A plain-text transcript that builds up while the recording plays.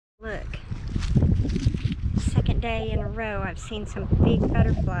Look, second day in a row I've seen some big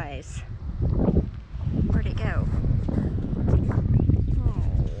butterflies. Where'd it go?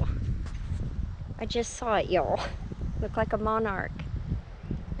 Oh, I just saw it, y'all. Looked like a monarch.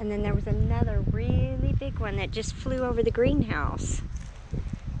 And then there was another really big one that just flew over the greenhouse.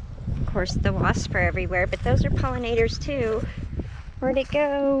 Of course, the wasps are everywhere, but those are pollinators too. Where'd it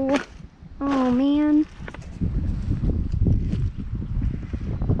go? Oh man.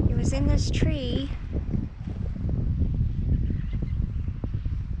 It was in this tree.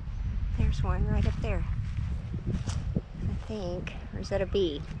 There's one right up there, I think. Or is that a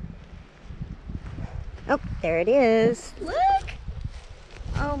bee? Oh, there it is. Look!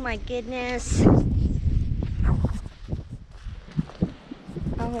 Oh my goodness.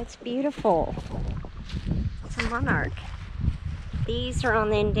 Oh, it's beautiful. It's a monarch. These are on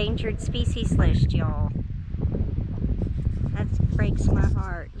the endangered species list, y'all. That breaks my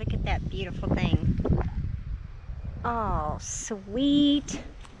heart. Look at that beautiful thing. Oh, sweet.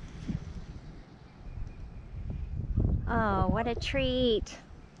 Oh, what a treat.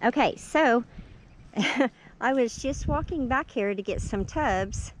 Okay, so I was just walking back here to get some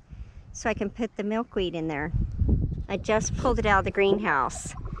tubs so I can put the milkweed in there. I just pulled it out of the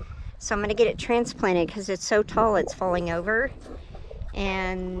greenhouse. So I'm going to get it transplanted because it's so tall it's falling over.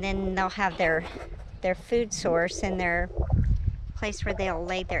 And then they'll have their food source and their place where they'll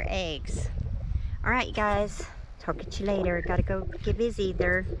lay their eggs. All right, guys. Talk to you later. Gotta go get busy.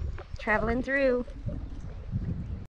 They're traveling through.